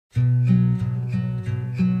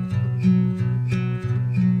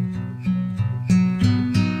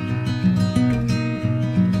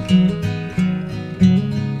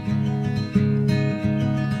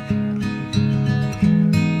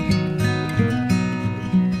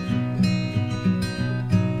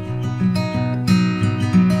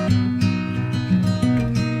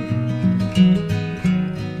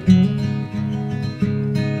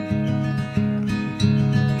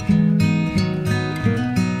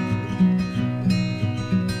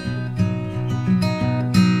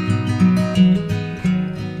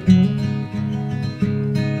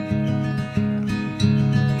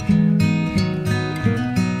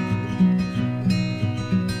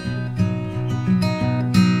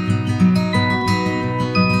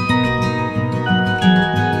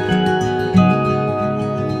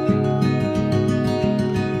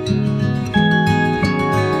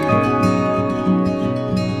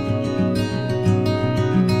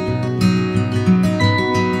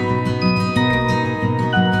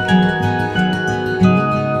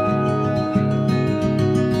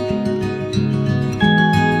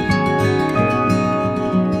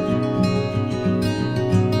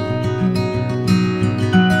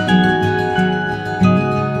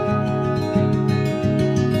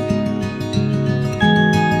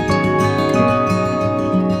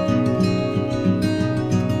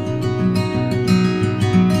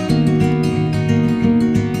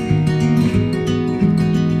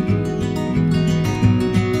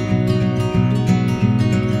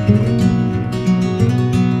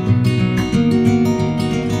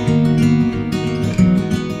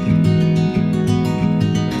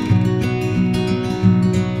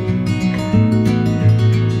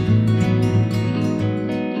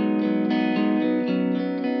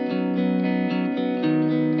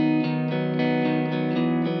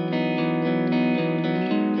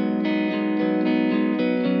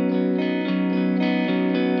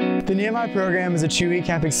The Nehemiah program is a 2-week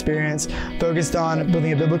camp experience focused on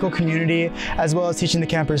building a biblical community, as well as teaching the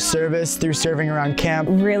campers service through serving around camp.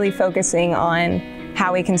 Really focusing on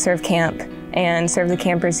how we can serve camp and serve the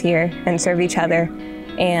campers here and serve each other,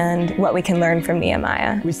 and what we can learn from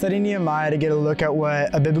Nehemiah. We study Nehemiah to get a look at what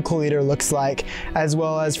a biblical leader looks like, as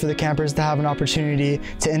well as for the campers to have an opportunity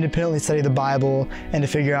to independently study the Bible and to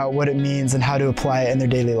figure out what it means and how to apply it in their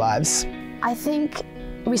daily lives. I think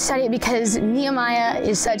we study it because Nehemiah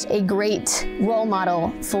is such a great role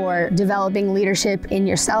model for developing leadership in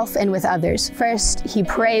yourself and with others. First, he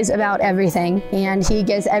prays about everything, and he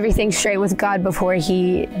gets everything straight with God before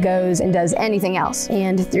he goes and does anything else.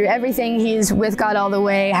 And through everything, he's with God all the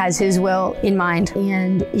way, has his will in mind,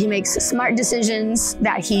 and he makes smart decisions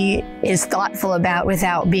that he is thoughtful about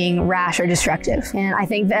without being rash or destructive. And I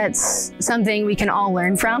think that's something we can all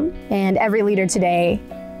learn from, and every leader today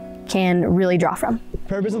can really draw from. The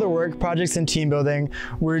purpose of the work, projects, and team building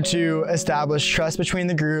were to establish trust between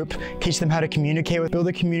the group, teach them how to communicate, build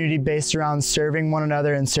a community based around serving one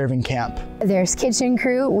another and serving camp. There's kitchen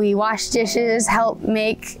crew. We wash dishes, help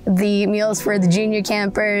make the meals for the junior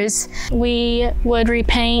campers. We would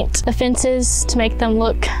repaint the fences to make them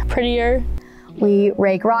look prettier. We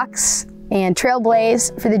rake rocks and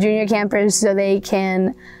trailblaze for the junior campers so they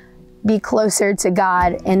can be closer to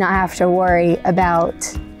God and not have to worry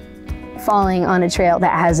about falling on a trail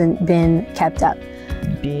that hasn't been kept up.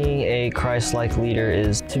 Being a Christ-like leader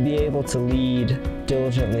is to be able to lead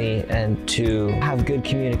diligently and to have good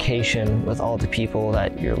communication with all the people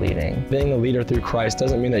that you're leading. Being a leader through Christ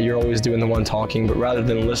doesn't mean that you're always doing the one talking, but rather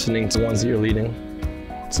than listening to the ones that you're leading.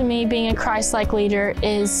 To me, being a Christ-like leader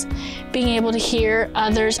is being able to hear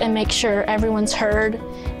others and make sure everyone's heard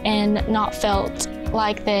and not felt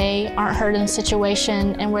like they aren't heard in a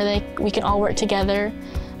situation, and where we can all work together.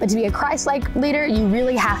 But to be a Christ-like leader, you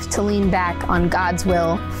really have to lean back on God's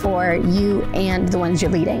will for you and the ones you're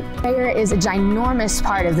leading. Prayer is a ginormous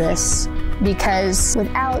part of this, because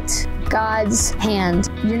without God's hand,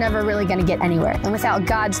 you're never really going to get anywhere. And without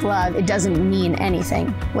God's love, it doesn't mean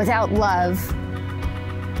anything. Without love,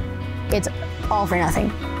 it's all for nothing.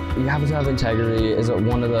 You have to have integrity is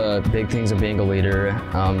one of the big things of being a leader,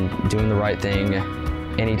 doing the right thing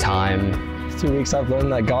anytime. 2 weeks I've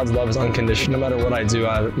learned that God's love is unconditional. No matter what I do,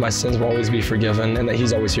 my sins will always be forgiven, and that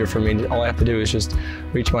He's always here for me. All I have to do is just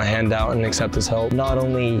reach my hand out and accept His help. Not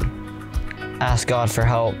only ask God for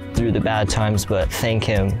help through the bad times, but thank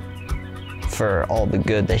Him for all the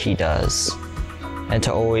good that He does. And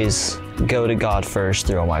to always go to God first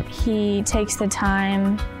through all my... He takes the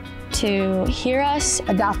time to hear us.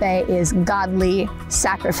 Agape is godly,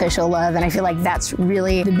 sacrificial love, and I feel like that's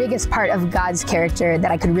really the biggest part of God's character that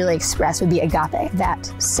I could really express would be agape.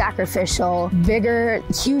 That sacrificial, bigger,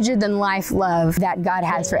 huger than life love that God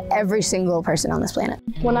has for every single person on this planet.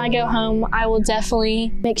 When I go home, I will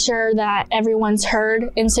definitely make sure that everyone's heard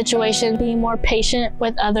in situations, be more patient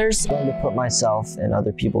with others. Learn to put myself in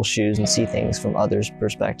other people's shoes and see things from others'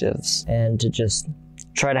 perspectives, and to just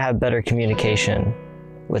try to have better communication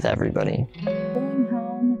with everybody. Going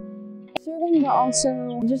home, serving, but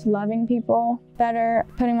also just loving people better,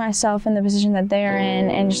 putting myself in the position that they are in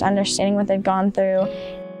and just understanding what they've gone through